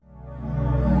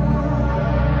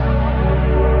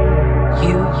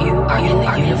in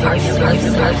the universe.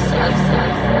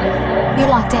 You're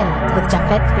locked in with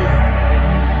Japhet B.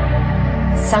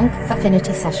 Sunk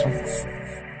Affinity Sessions.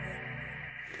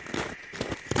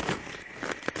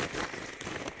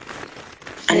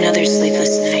 Another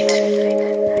sleepless night.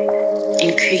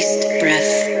 Increased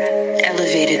breath,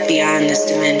 elevated beyond this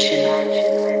dimension.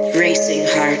 Racing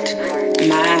heart,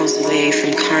 miles away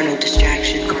from carnal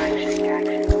distraction.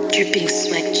 Dripping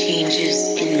sweat changes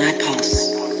in my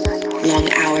pulse.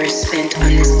 Long hours spent on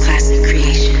this classic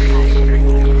creation.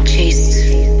 Chased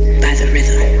by the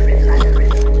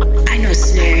rhythm. I know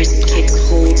snares and kicks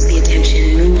holds the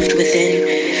attention moved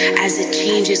within as it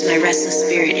changes my restless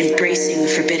spirit embracing the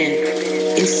forbidden.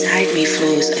 Inside me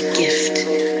flows a gift.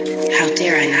 How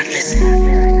dare I not listen?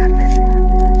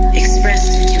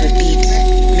 Expressed into a beat,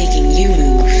 making you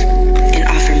move and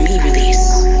offer me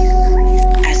release.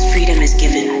 As freedom is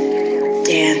given,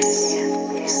 dance,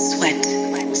 sweat,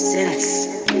 synths,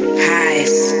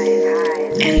 highs,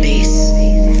 and bass.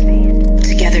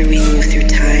 Together we move through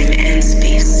time and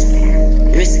space,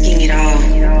 risking it all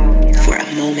for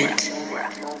a moment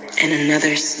and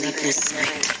another sleepless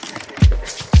night.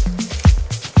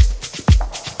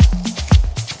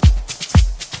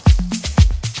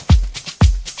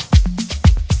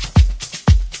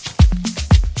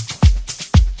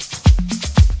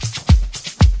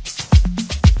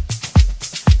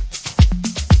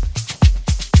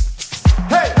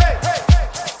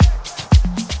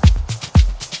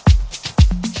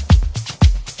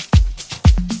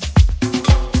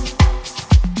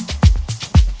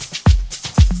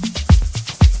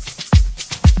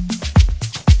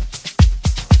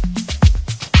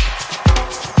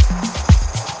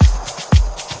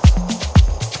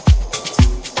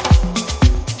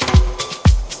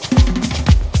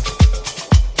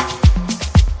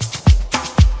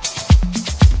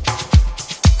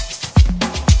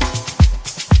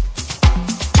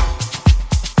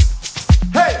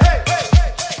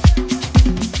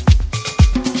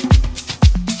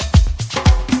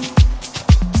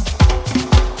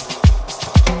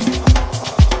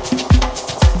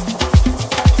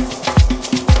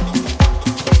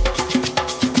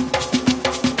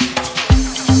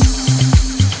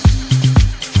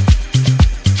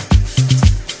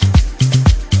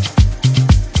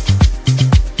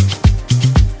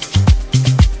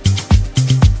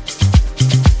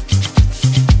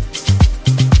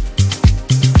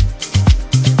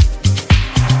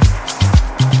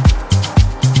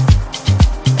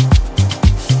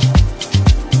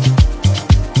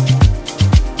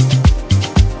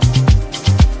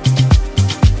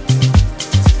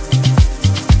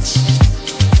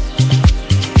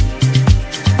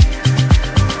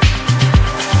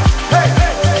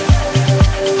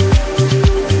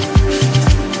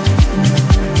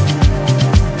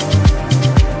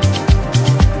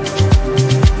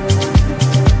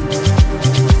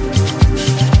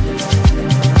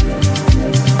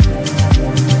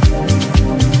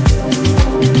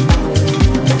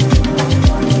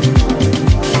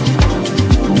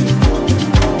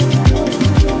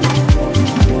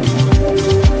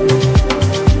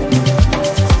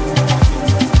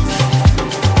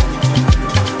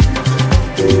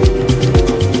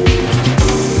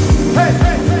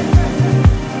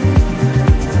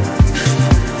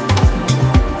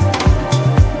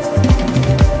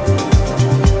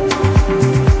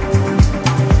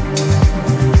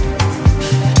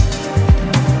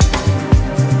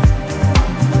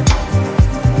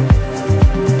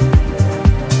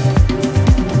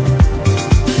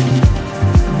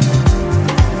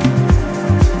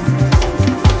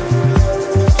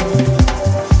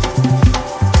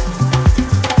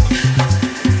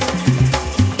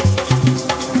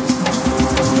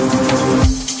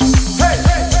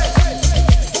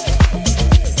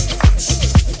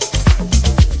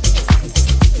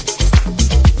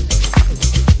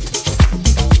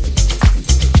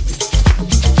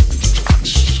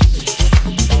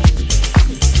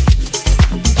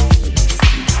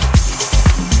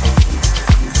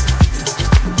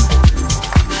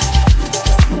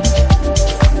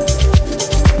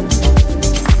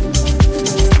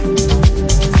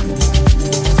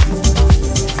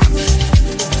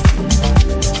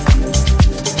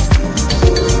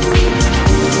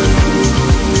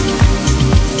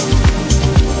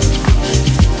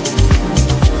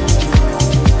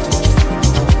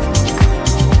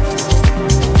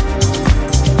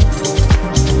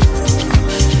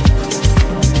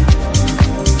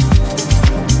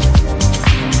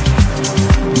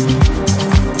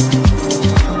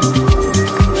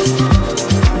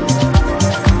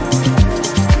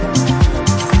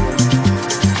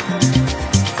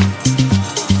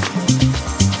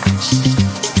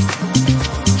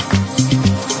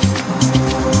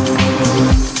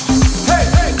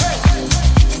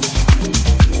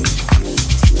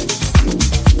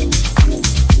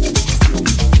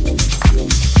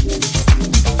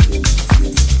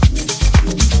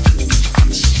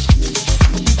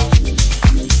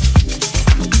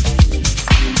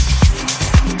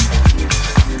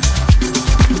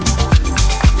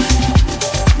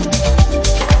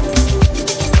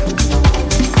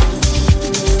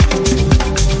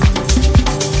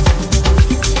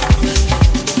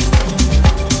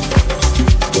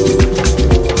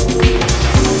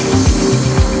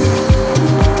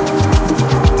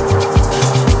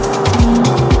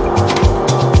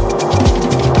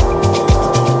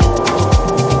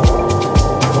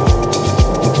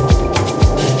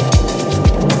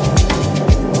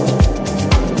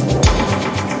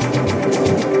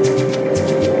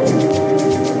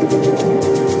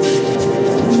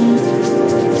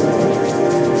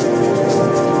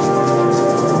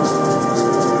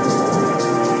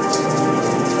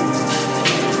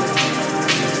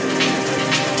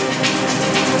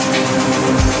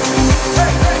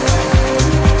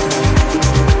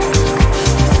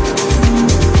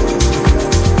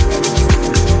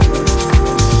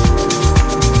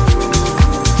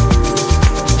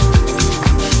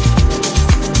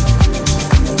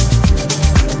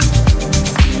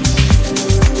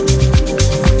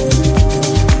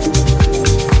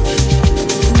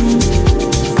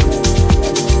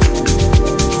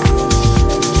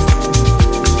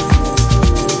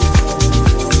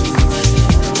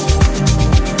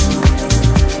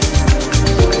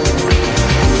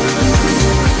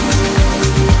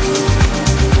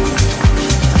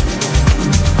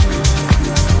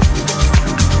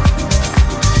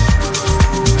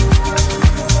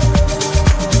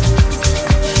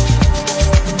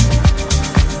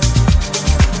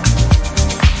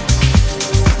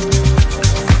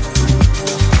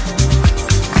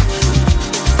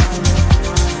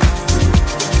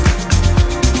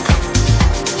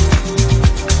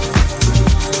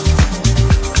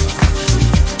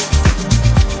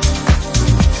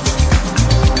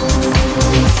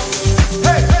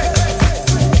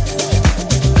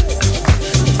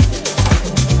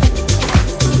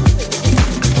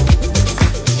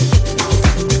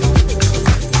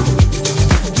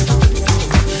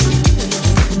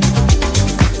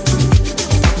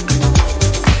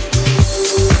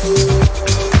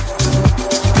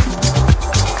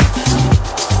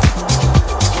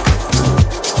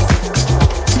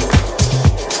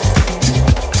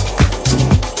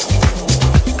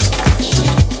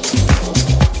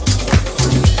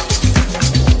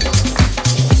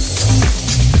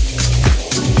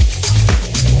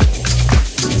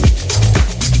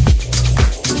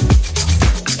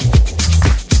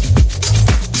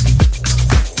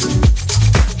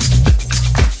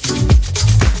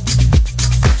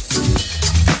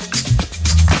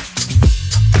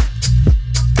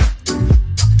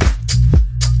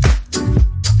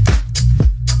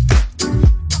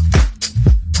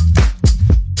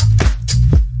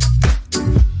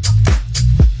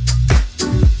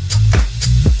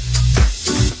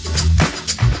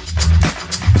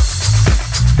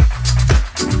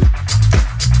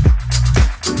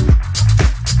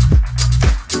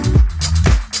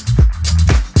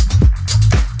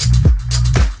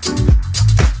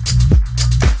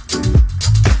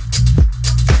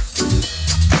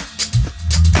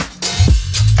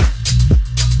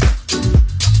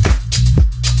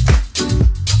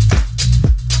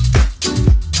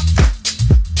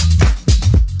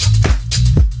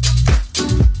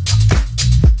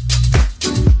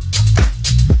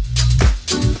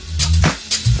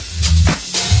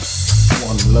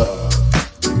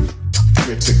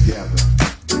 we're together,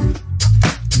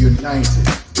 united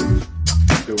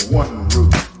under one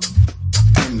roof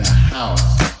in the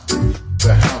house.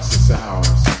 The house is ours.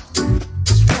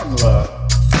 It's one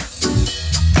love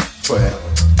forever.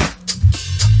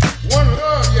 One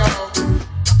love, y'all,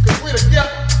 cause we're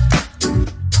together.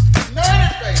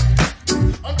 United, baby,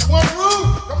 under one roof.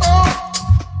 Come on,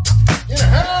 in the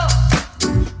house.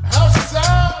 The house is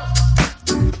ours.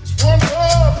 It's one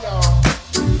love, y'all,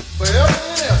 forever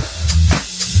and ever.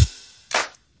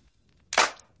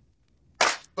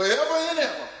 Forever and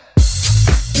ever.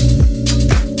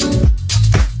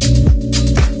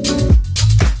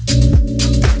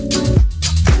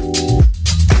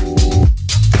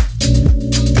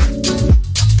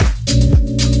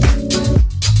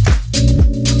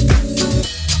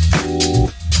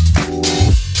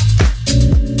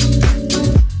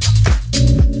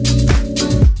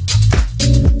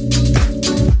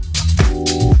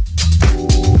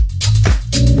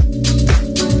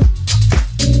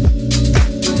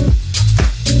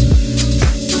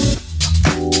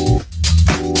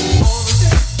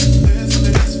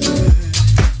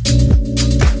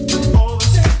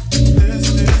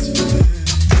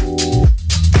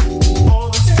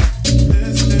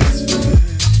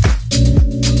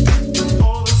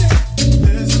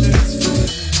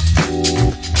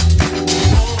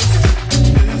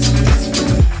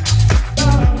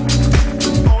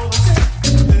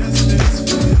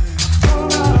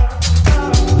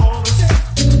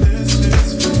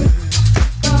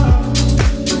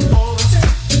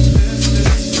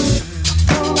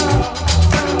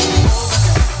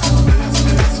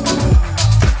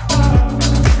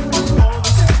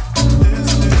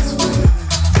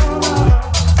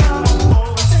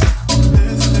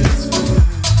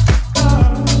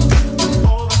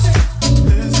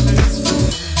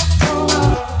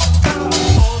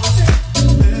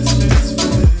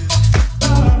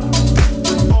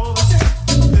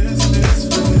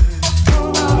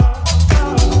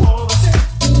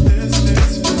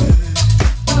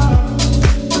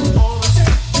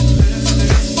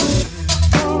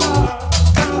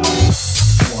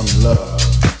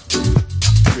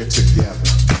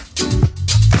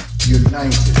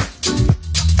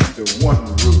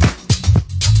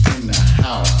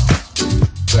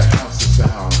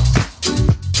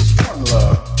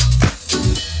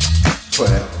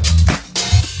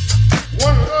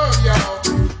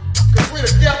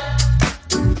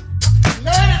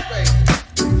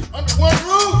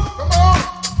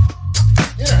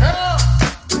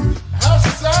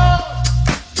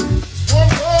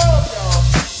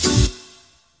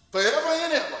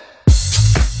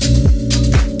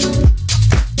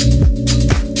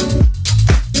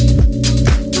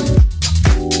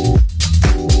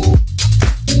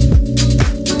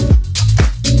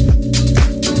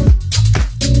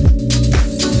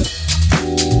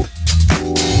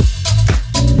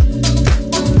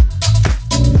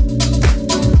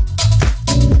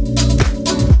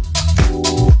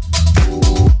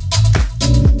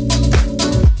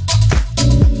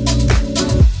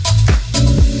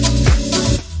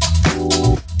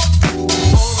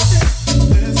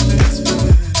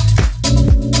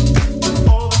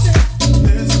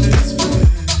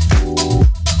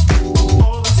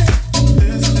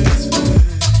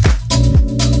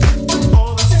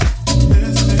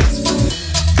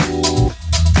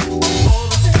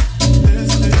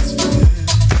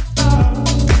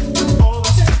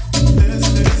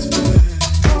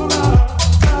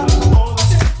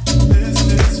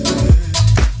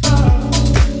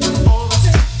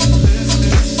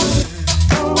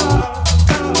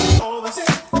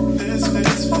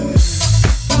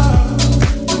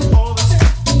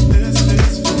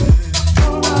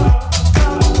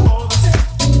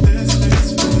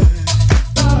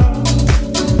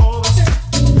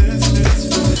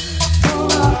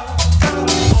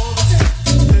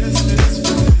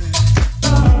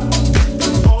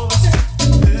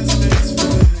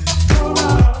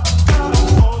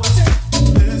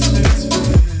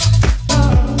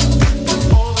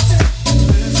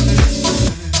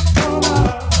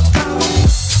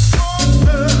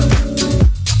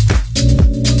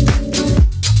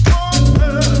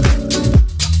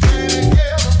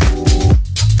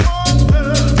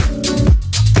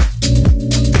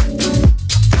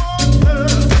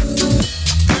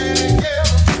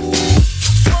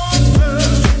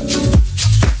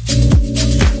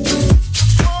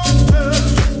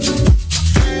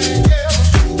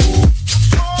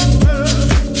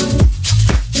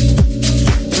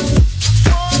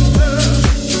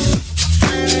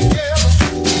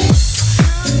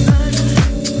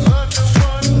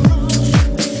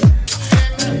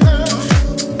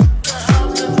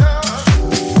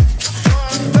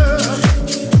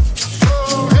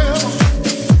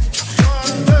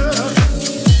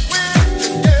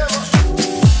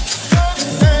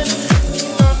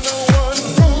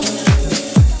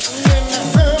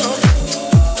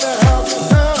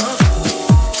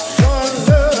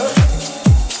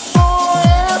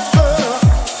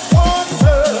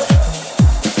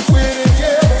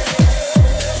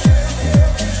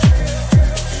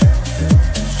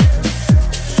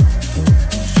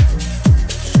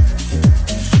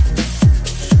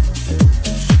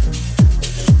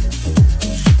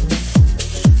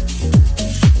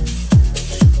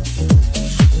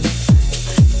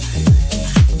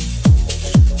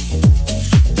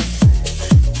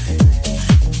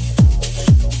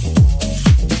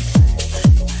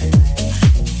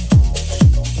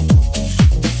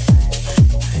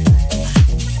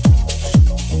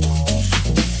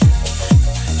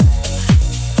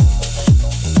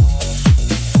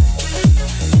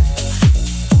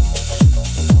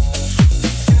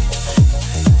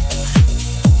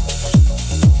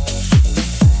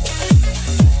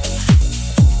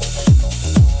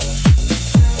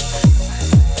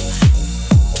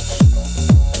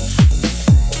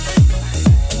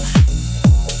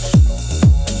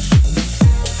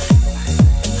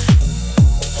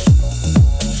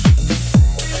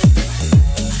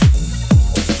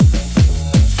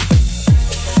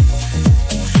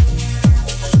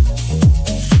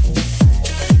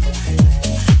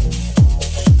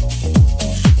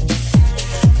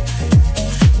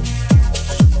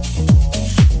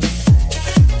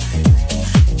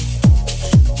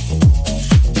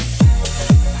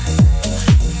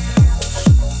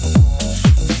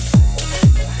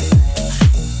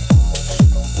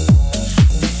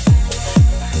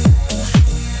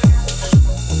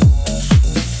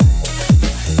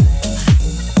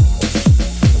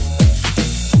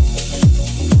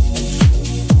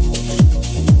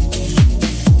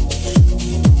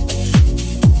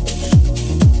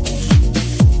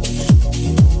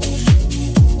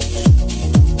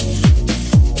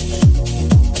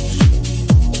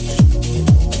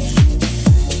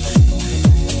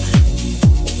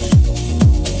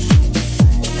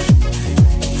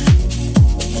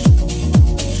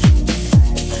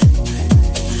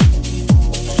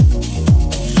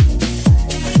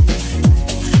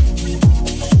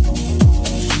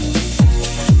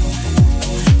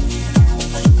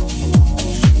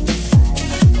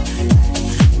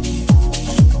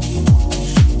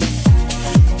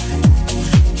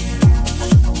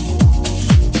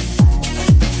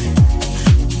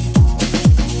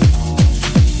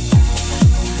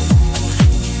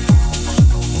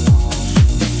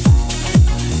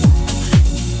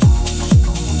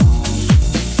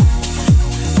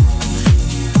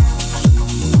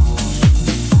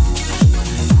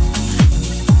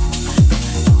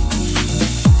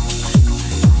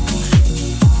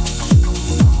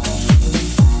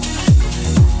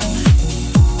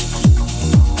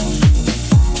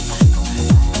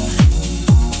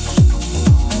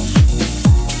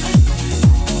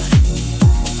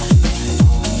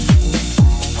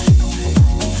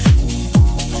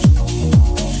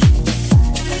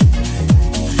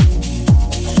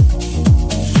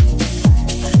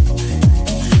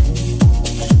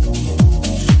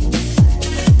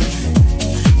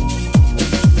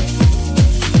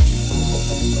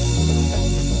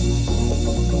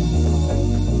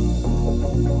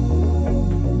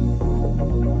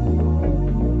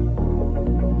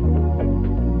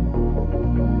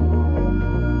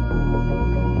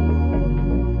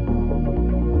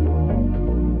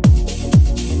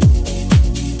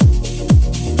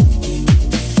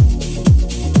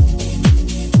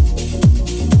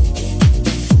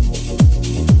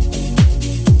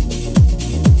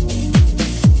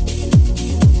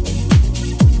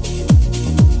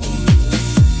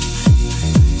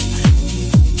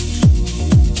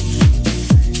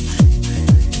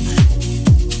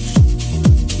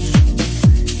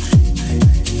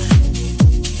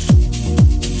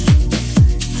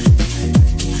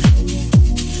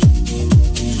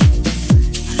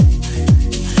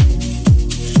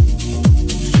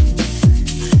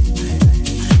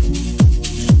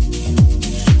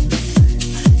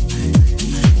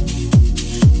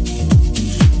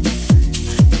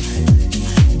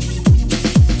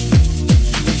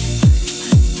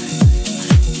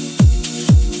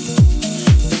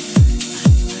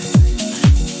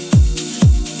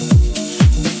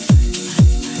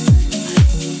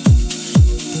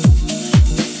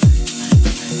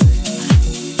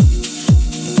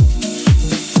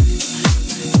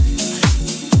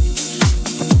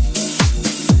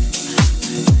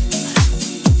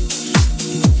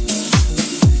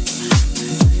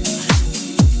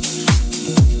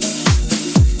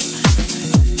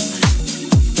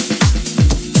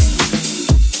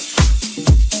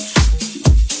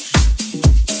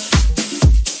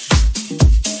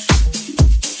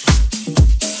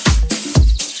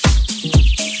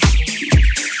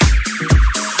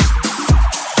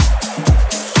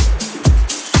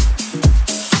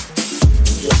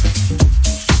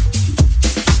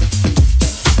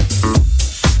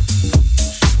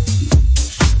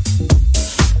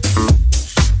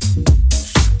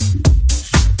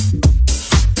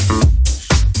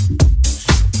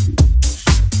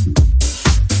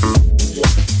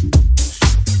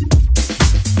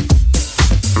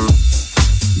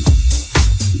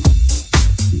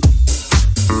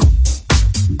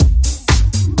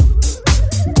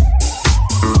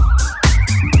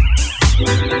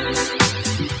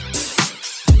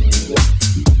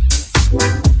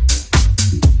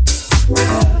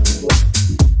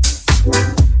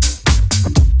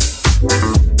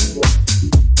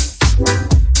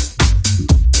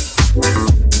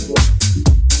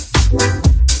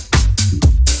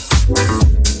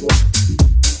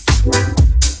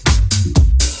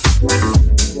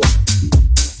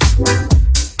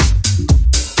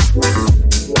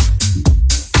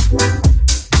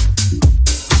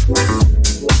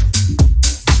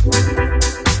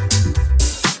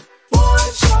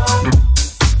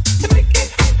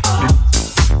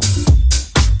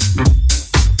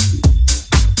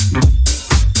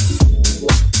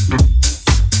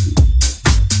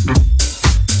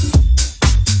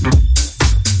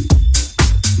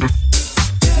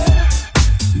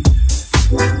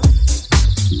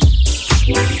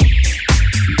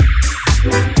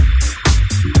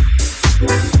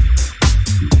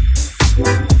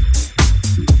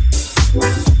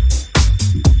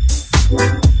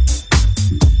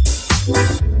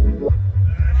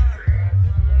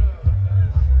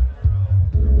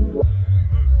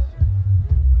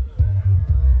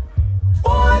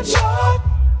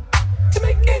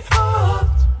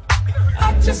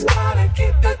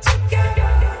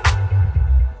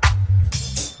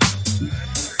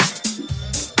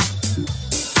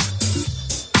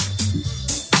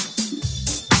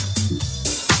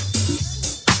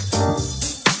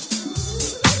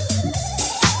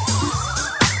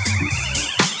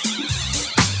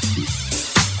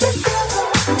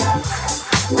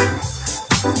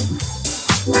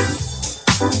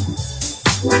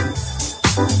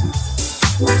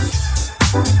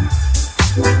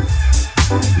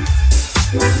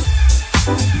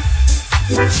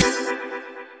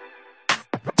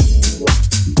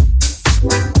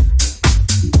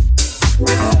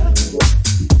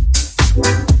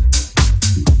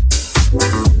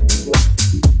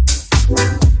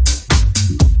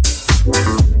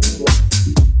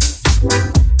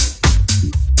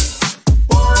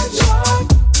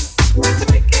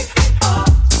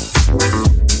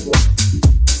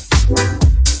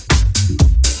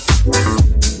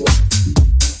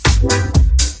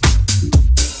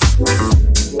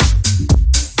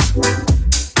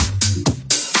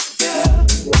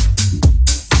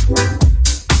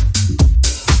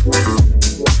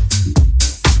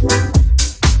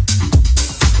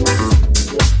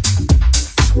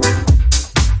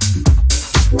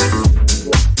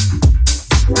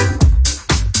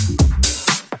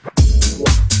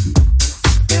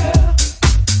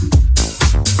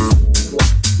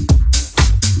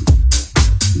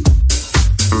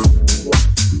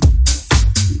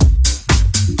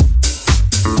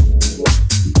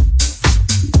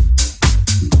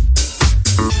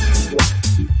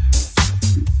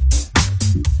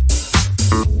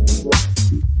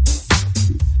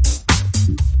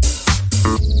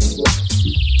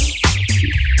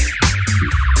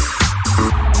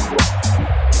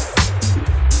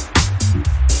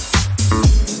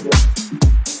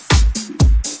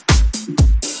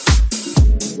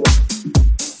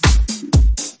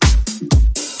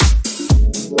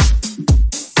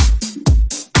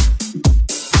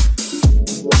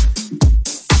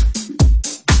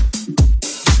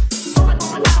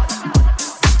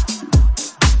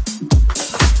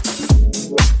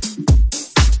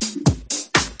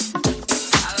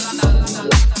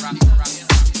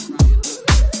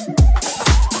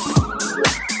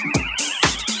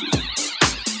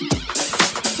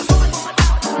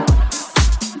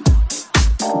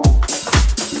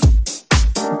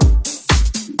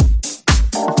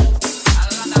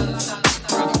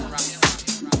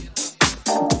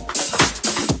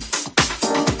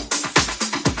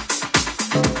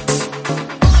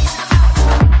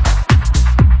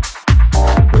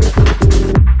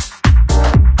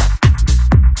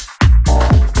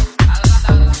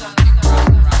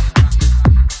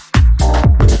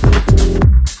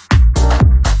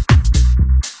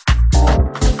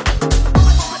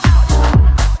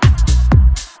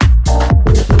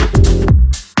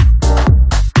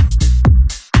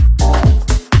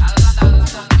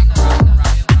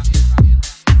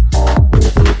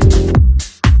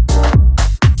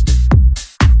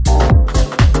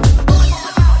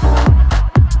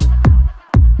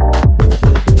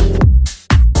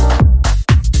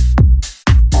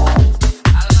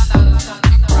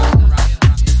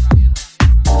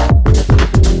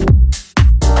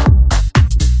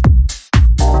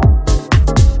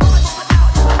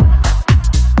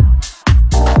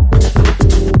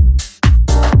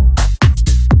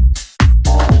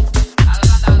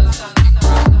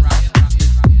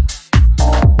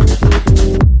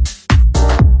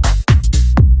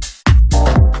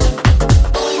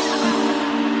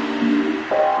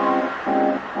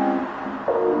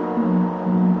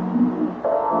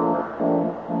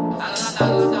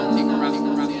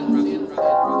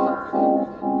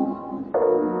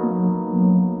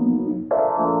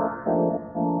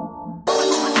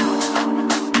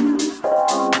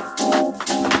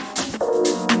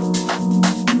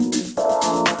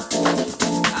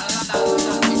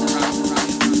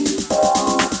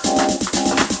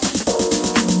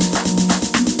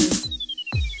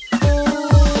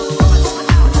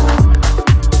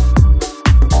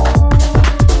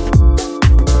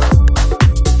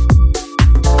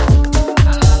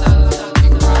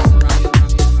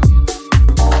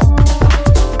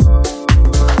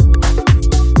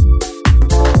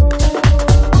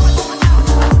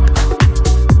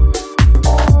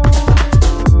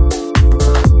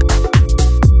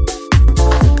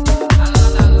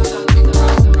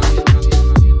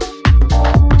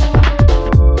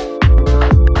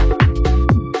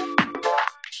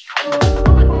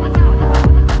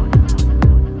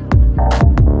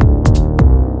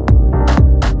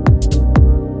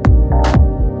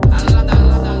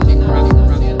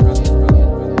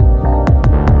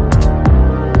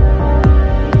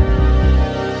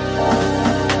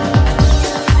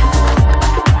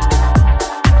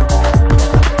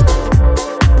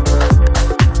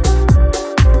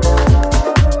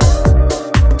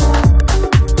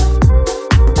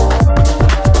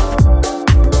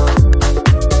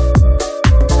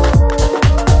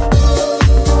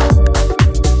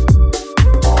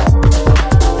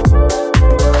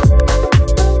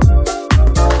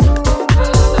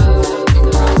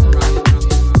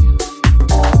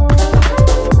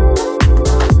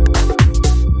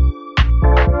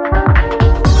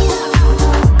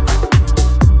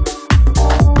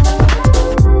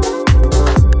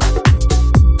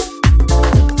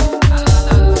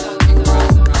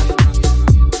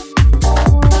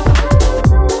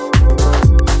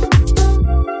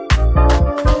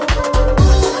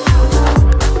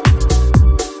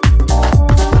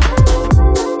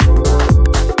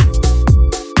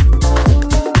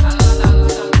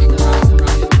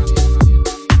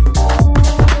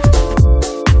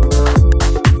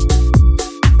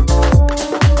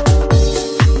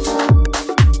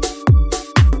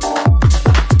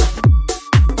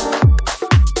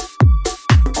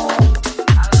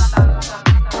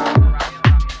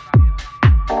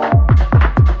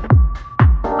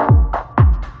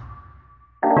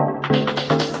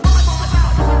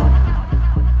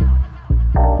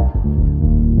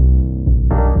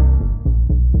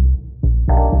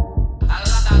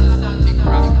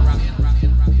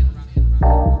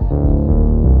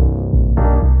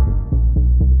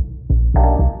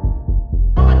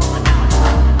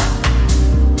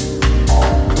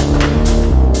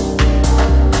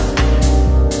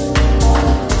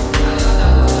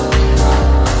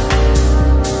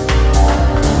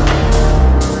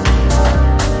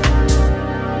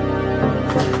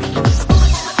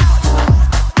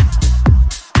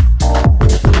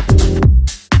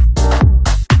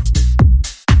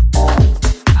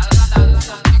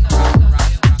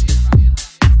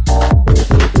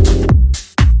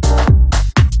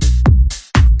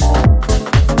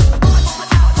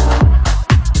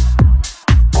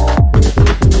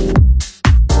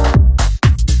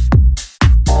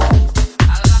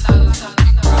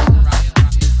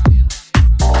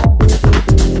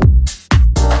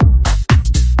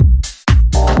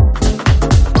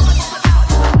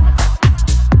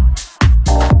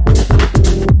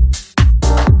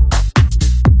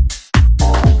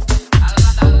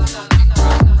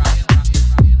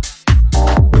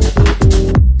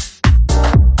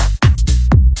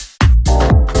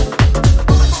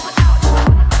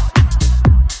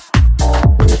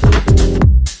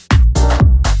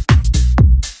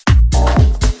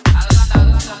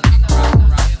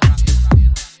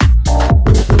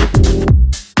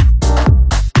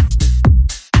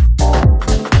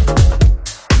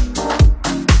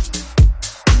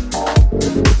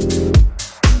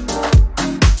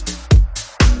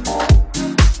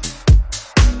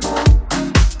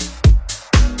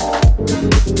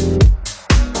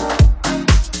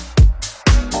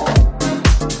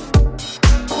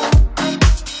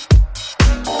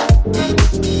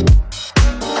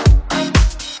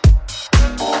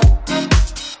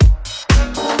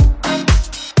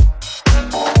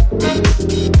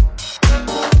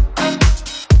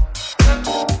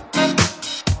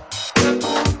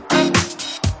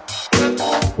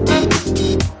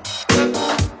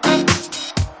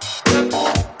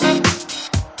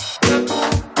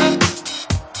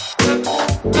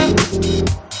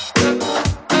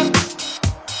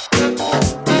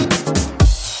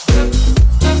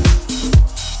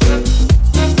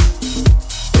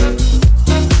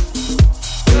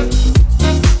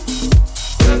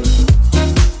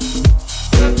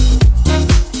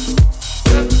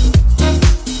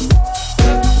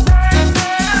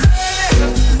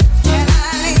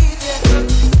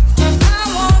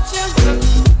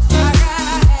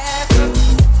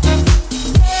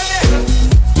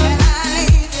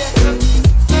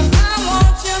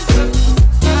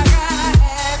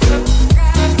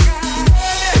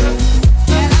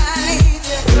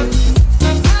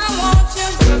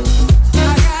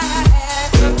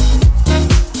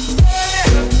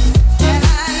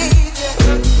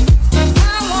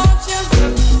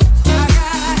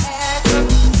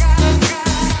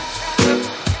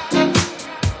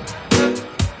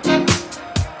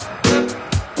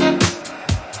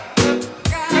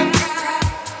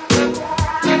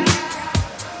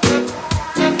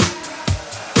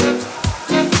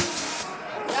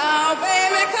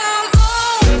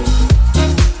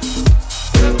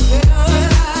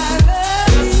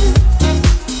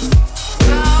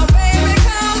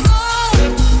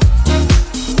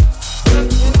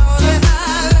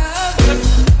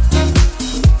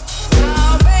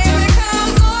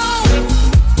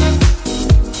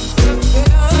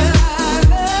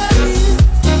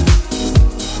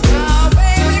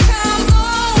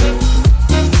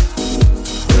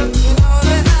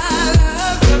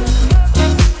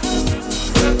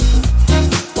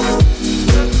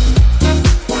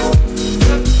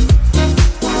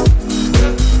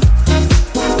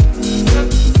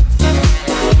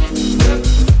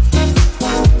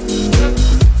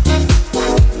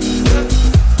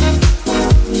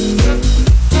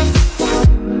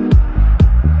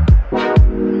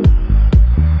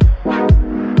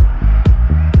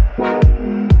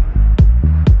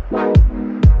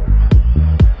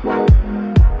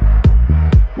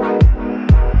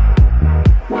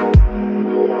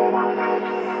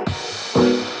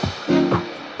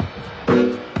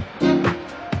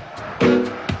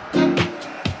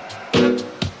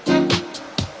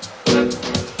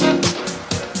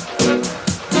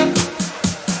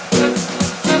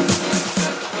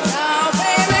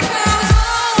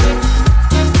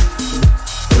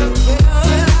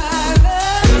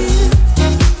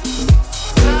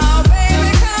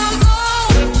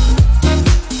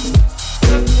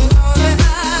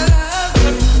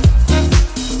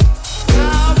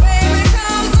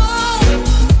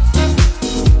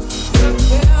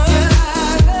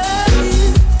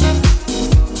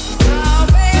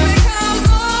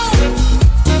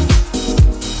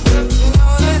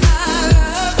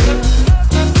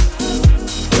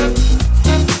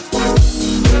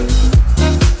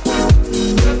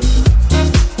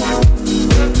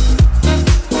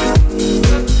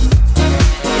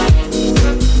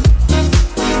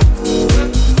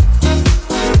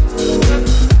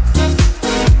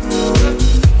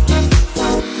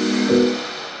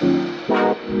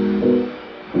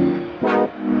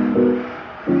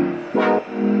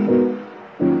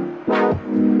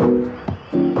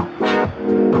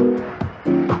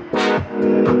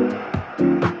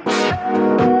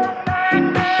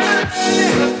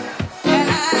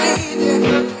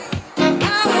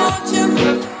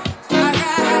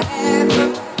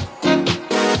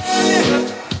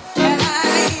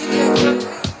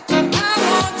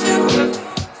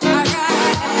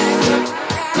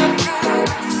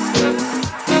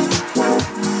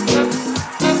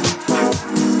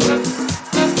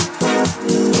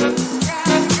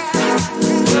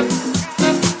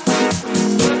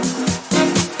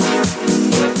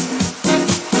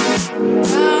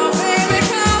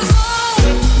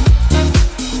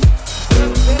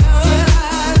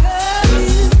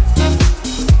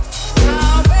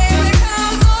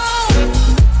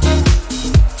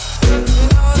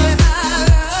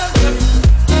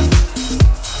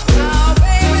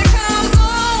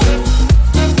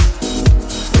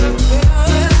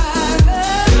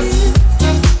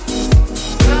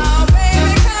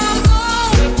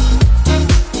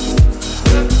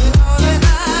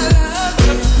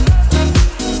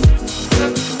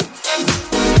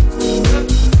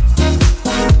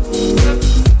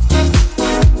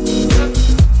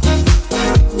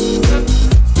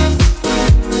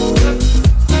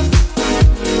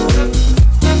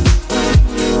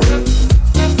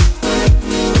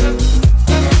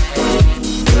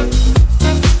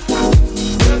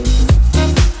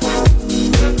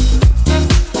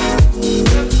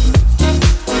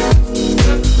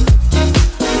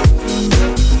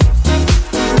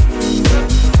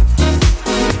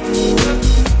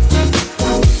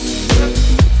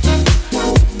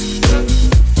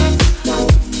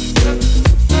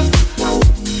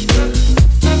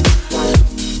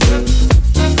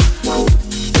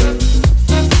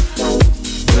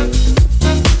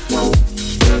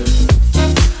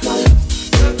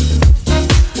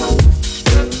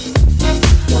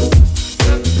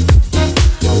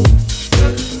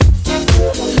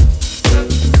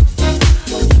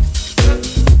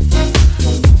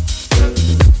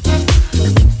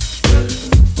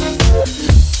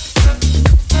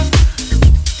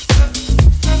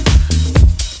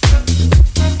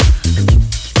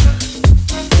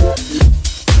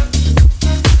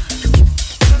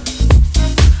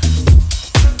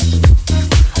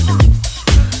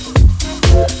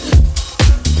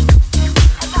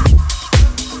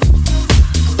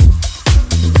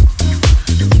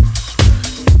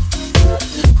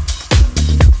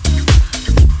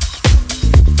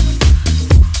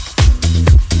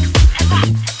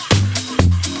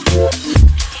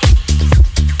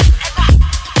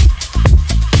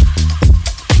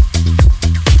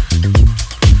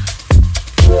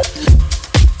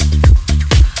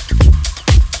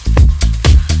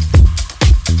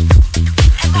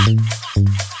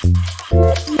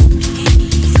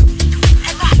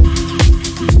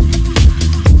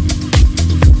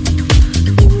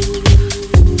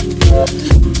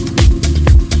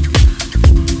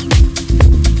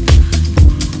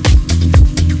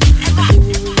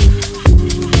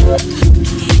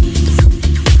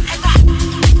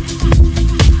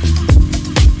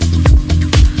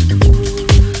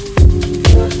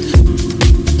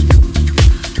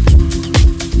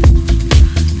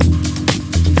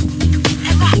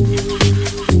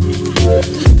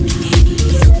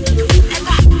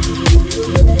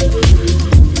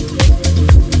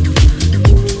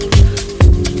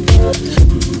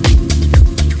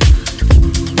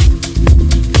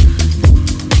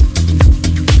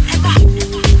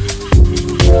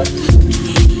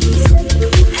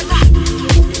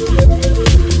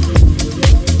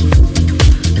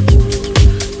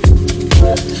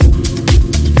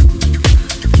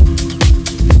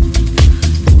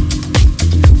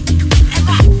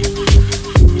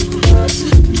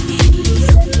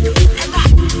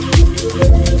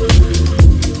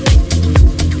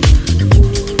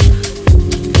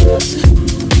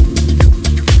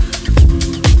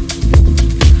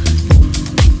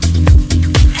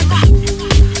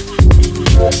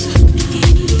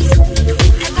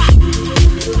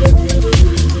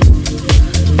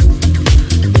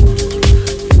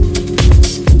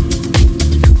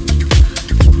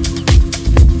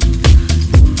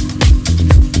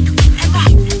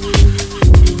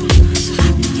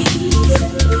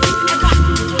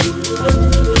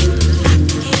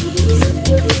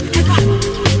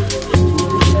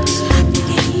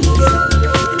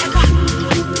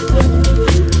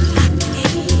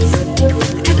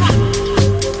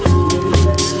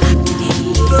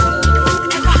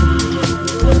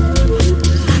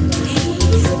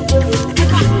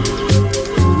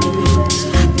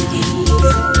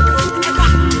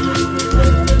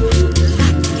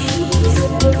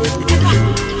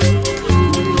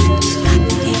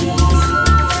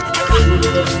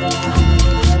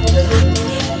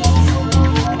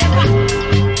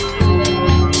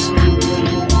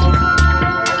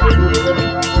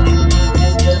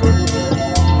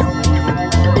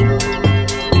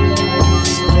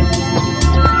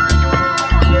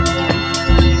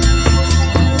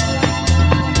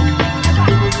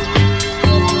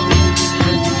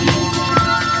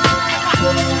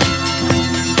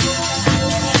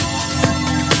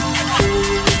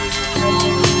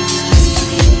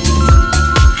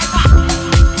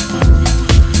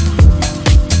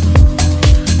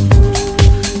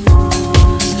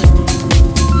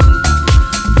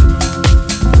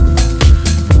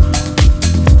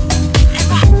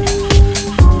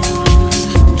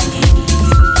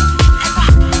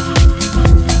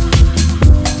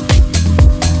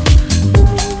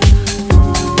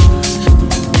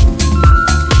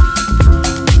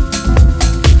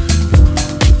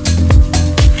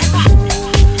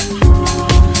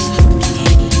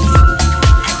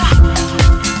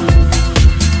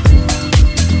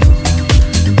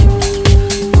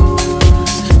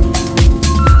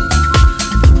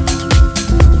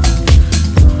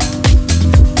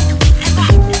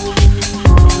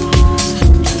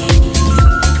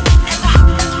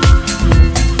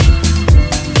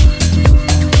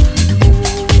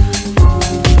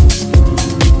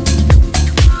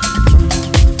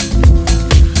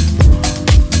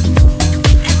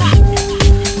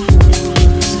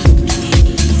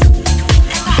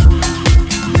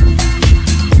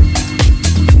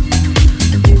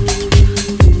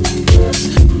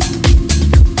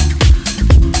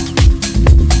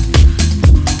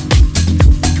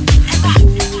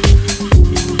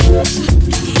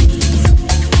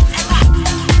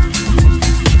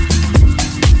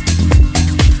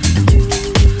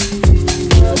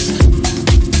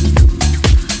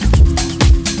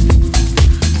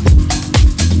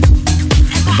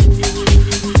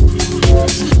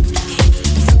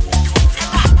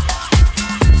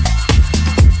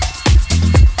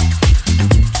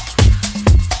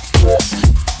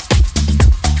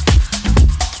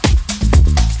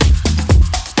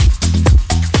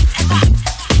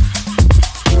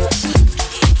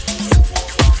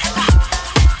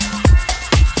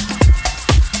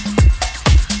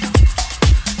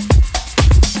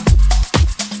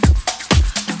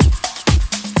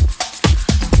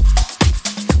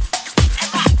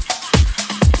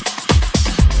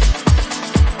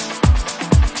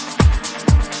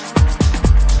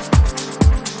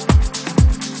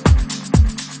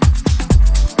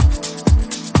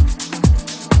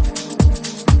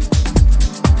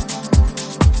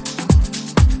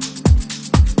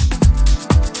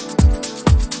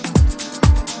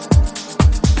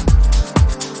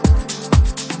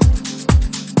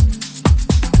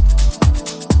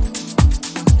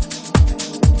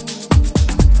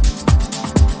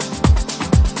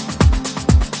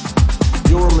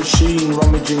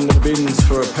 bins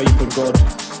for a paper god.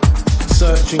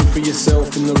 Searching for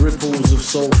yourself in the ripples of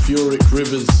sulfuric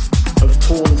rivers of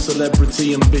torn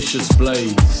celebrity ambitious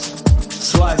blades.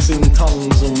 Slicing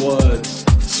tongues and words,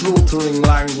 slaughtering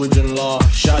language and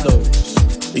laugh, shadows,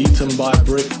 eaten by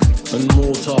brick and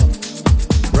mortar,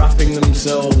 wrapping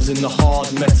themselves in the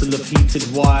hard metal of heated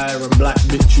wire and black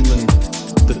bitumen,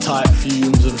 the tight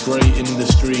fumes of grey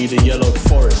industry, the yellow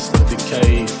forest of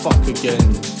decay, fuck again.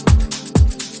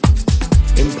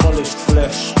 In polished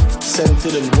flesh,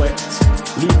 scented and wet,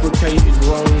 lubricated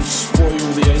roads spoil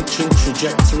the ancient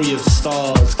trajectory of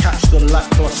stars, catch the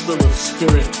lackluster of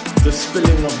spirit, the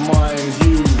spilling of mind,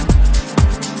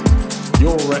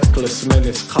 your reckless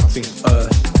menace cutting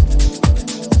earth.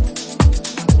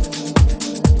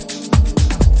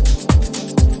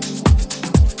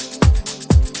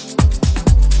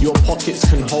 Your pockets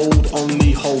can hold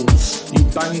only holes. You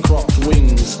bankrupt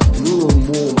wings, ruin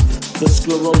warmth, the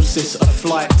sclerosis of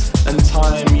flight and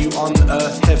time. You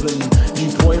unearth heaven. You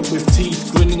point with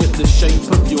teeth, grinning at the shape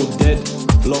of your dead.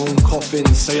 Long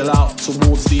coffins sail out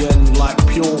towards the end like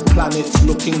pure planets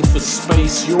looking for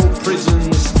space. Your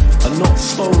prisons are not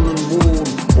stone and wall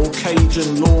or cage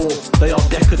and law. They are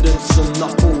decadence and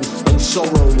knuckle and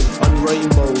sorrow and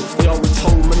rainbow. They are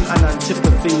atonement and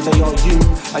antipathy. They are you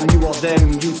and you are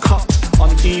them. You cut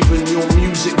uneven, your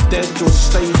music dead, your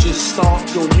stages stark,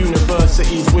 your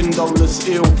university's windowless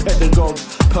ill pedagogue,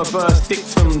 perverse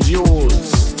dictums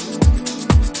yours.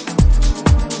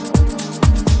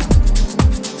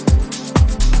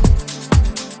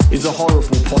 Is a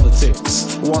horrible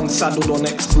politics, one saddled on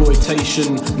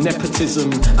exploitation, nepotism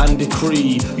and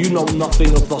decree. You know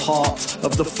nothing of the heart,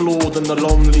 of the flawed and the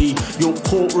lonely. Your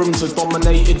courtrooms are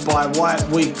dominated by white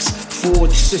wigs,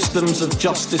 forged systems of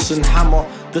justice and hammer,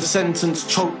 the sentence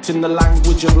choked in the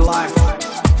language of life.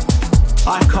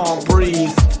 I can't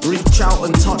breathe, reach out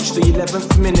and touch the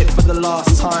 11th minute for the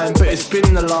last time, but it's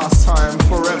been the last time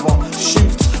forever.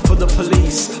 Shoot for the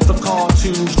police, for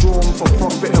cartoons drawn for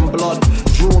profit and blood,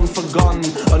 drawn for gun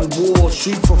and war.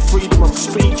 Shoot for freedom of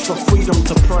speech, for freedom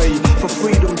to pray, for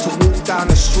freedom to walk down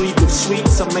the street with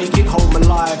sweets and make it home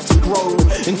alive, to grow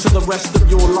into the rest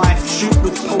of your life. Shoot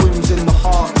with poems in the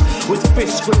heart, with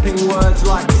fist gripping words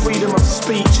like freedom of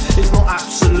speech is not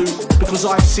absolute, because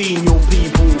I've seen your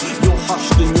people. You're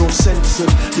hushed and you're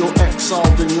censored, you're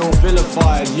exiled and you're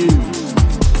vilified. You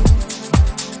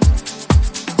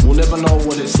will never know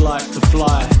what it's like to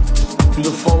fly through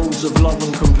the folds of love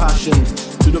and compassion,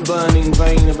 through the burning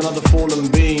vein of another fallen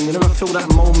being. You never feel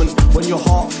that moment when your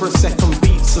heart for a second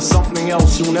beats to something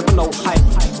else. You'll never know hype.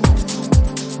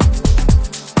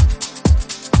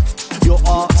 Your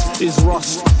art is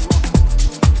rust,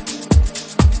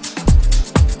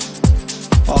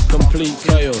 our complete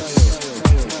chaos.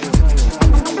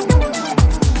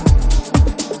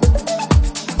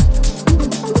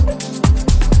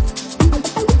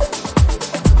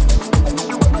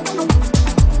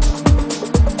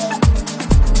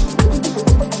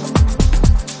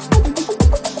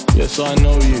 Yes, I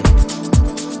know you,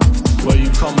 where you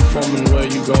come from and where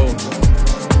you go,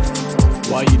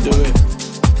 why you do it,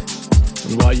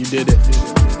 and why you did it.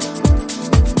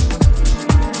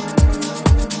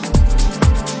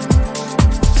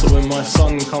 So when my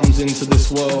son comes into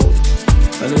this world,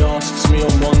 and he asks me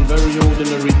on one very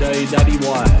ordinary day, Daddy,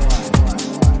 why?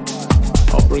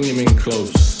 I'll bring him in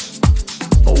close,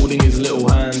 holding his little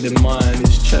hand in mine,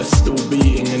 his chest still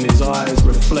beating and his eyes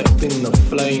reflecting the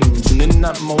flames. And in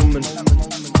that moment,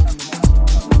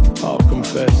 I'll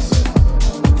confess,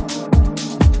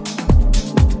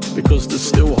 because there's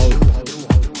still hope,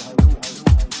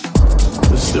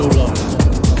 there's still love,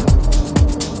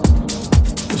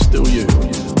 there's still you.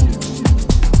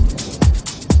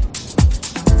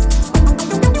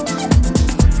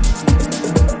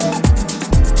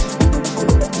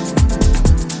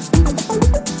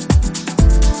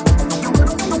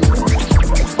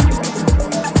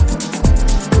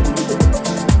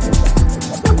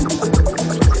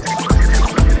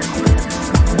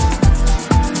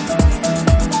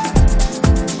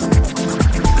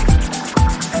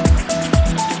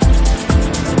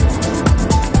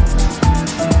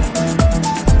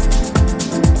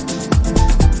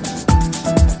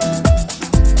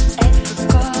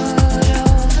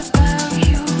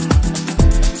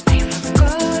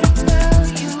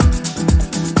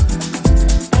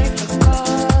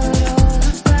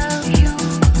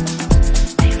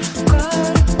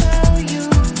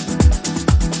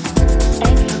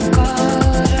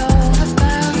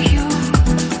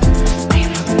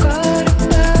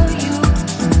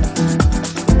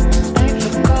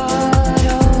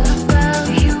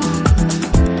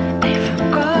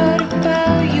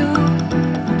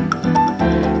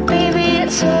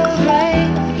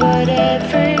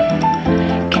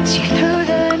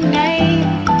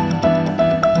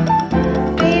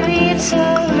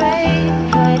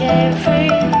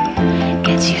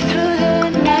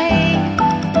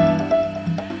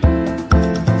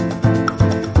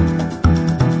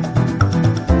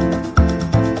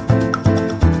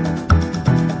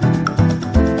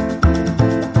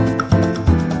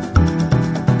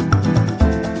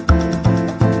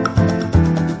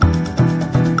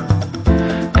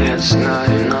 It's not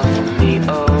enough for me,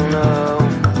 oh no.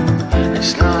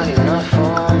 It's not enough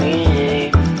for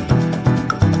me.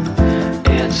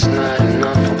 It's not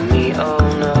enough for me, oh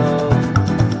no.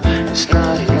 It's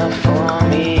not enough for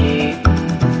me.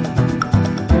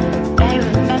 I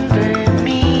remember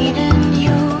meeting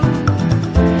you.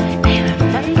 I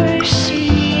remember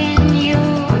seeing you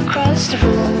across the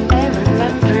room. I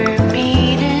remember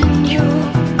meeting you.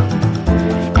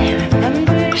 I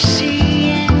remember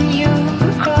seeing you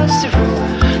across the room.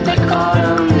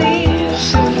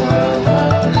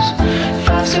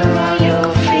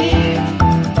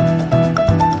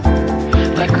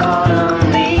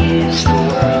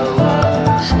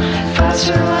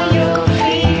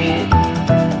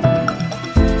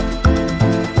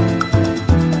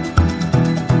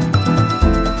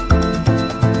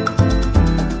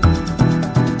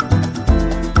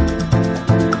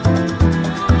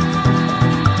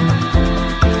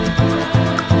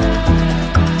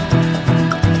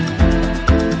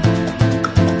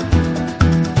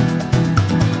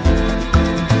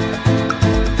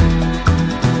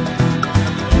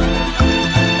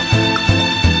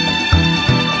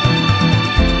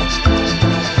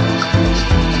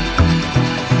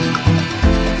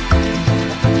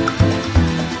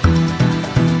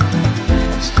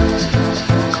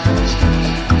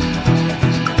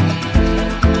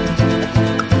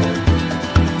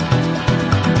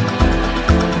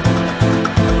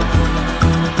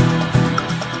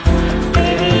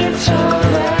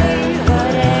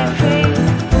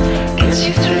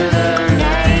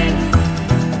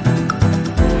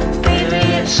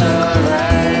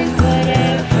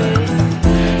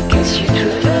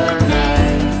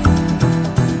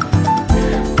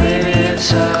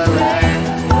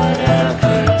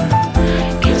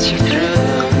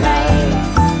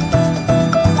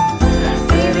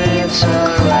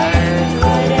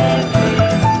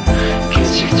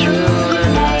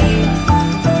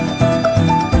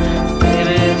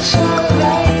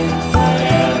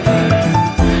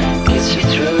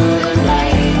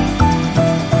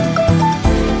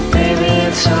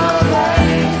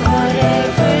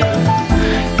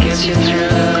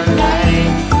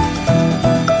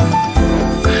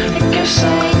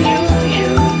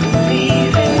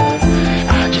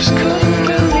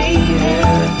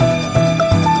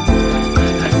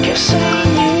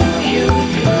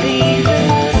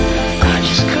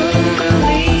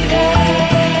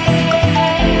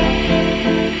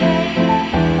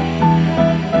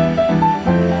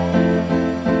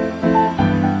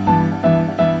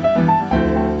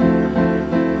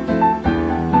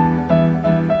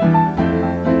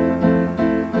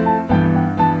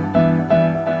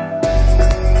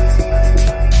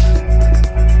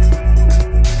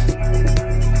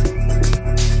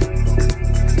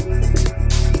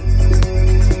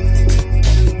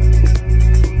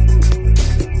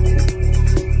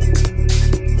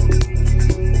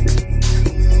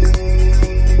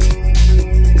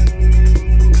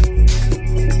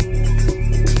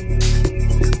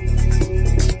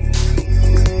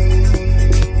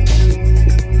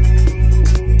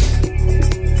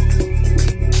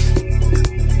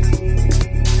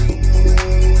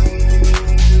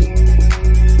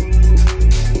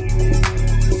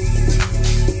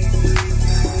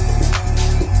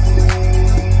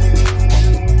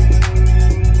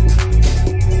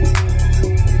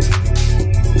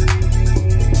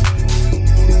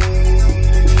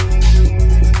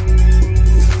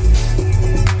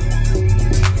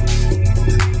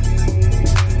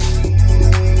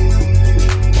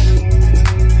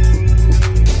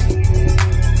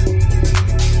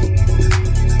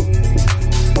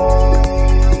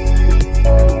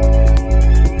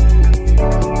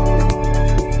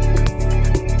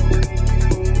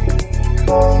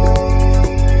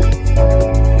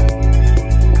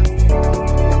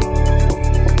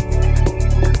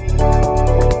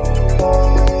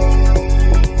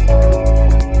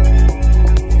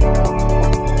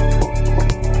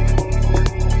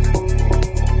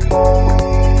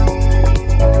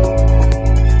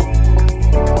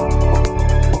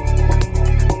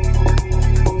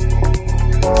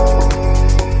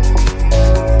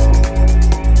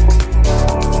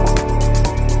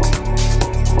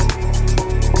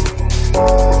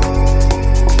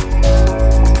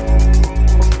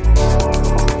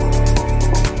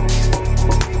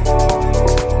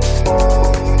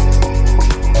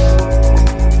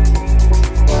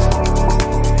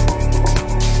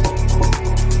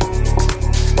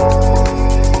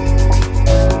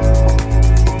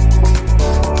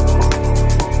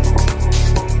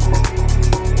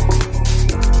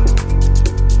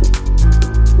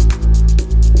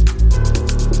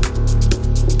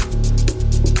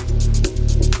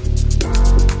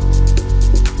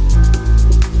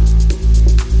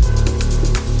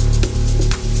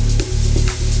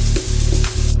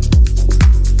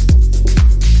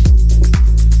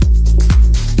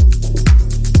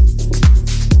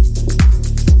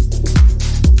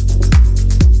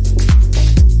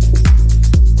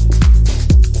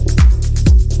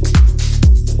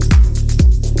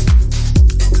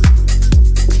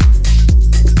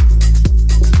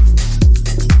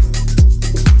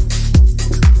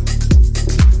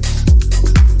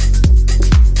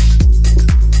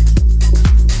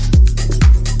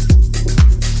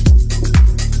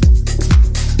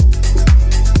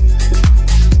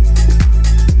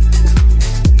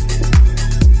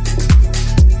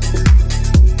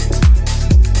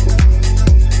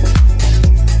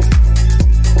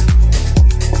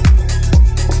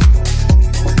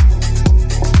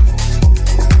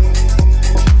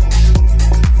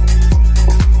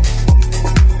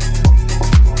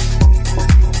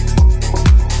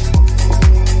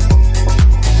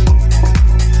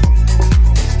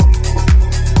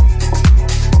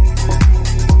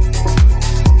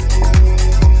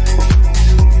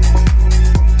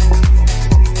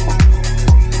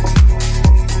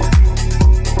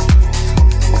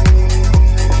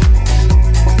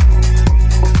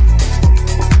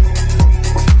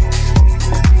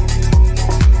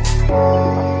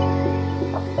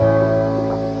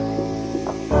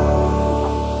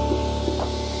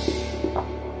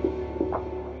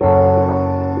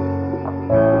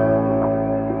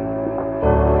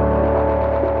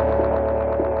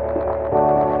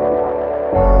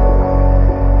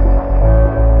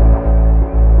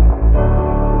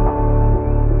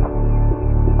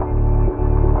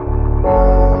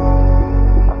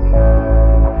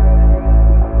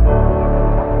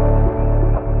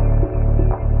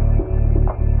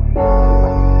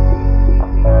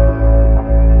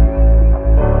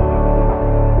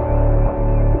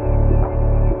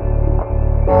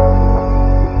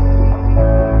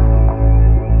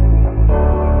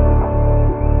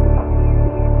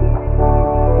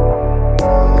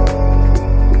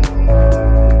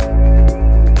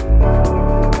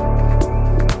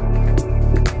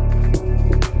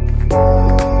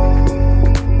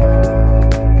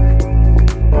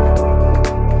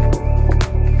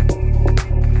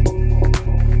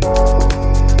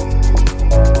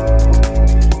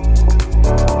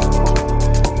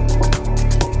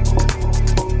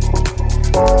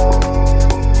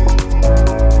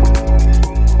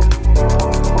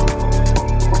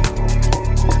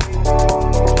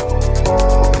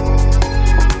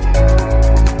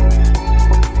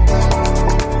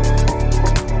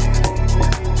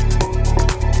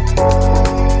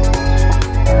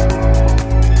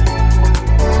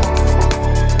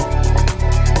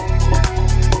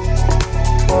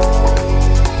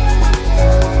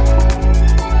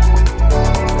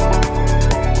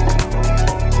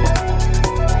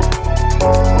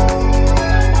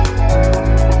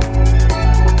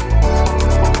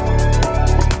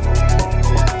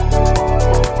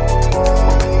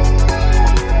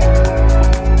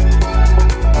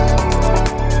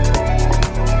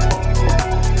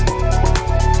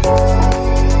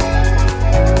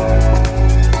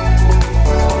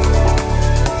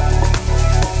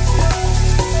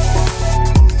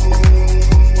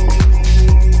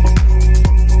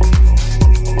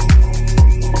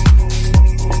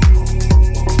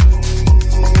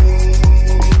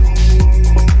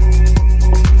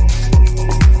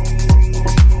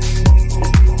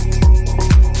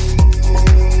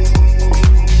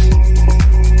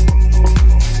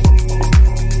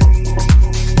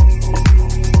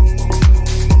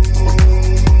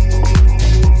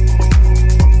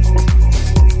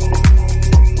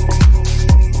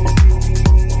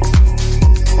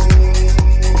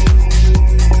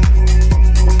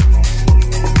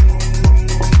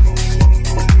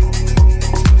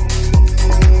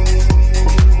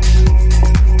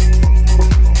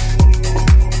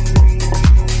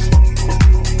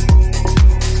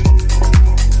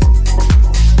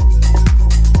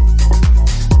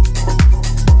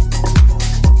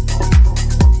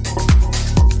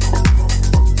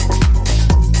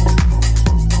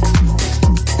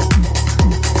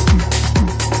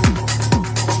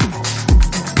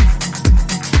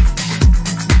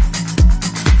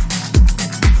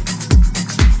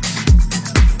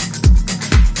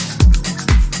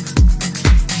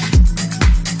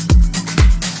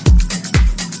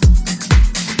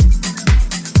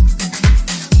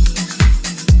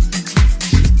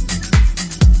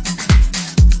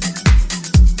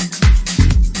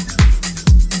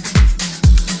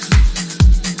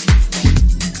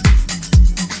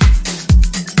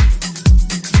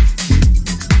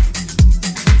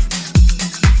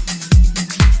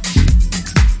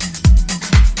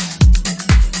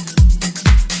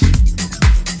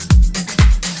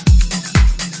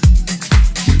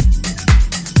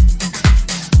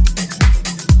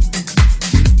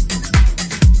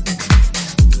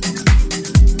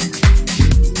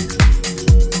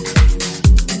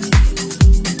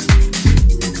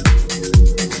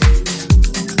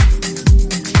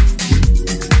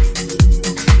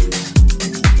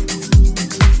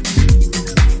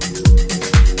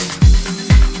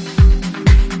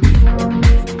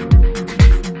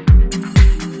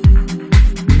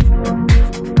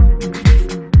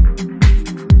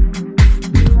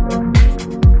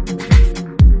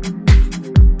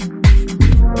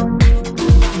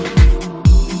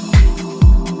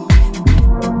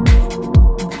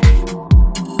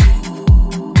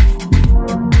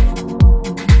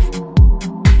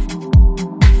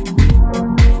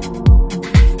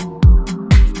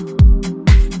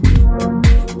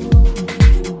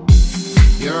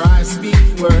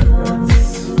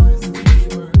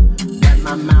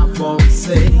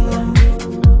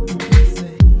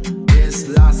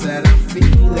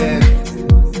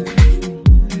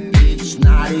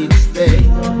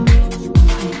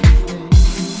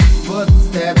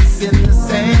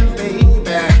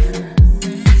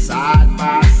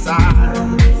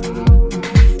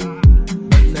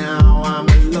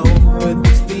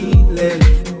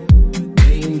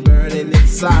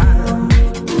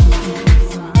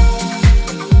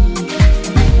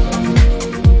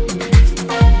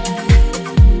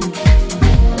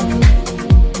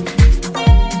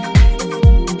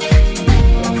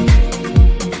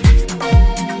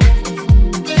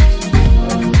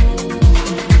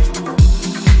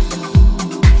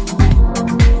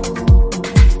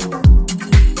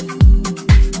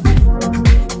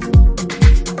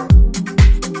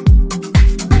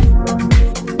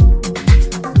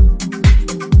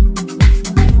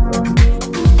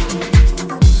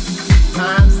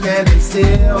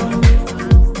 still.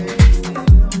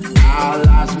 Our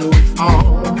lives move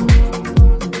on.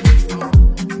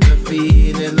 The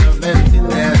feeling of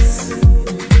emptiness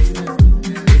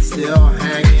is still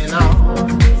hanging on.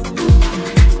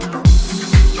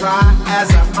 Try as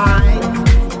I might,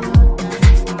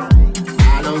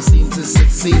 I don't seem to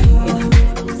succeed.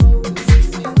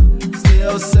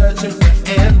 Still searching for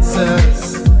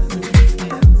answers,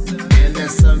 and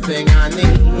there's something I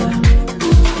need.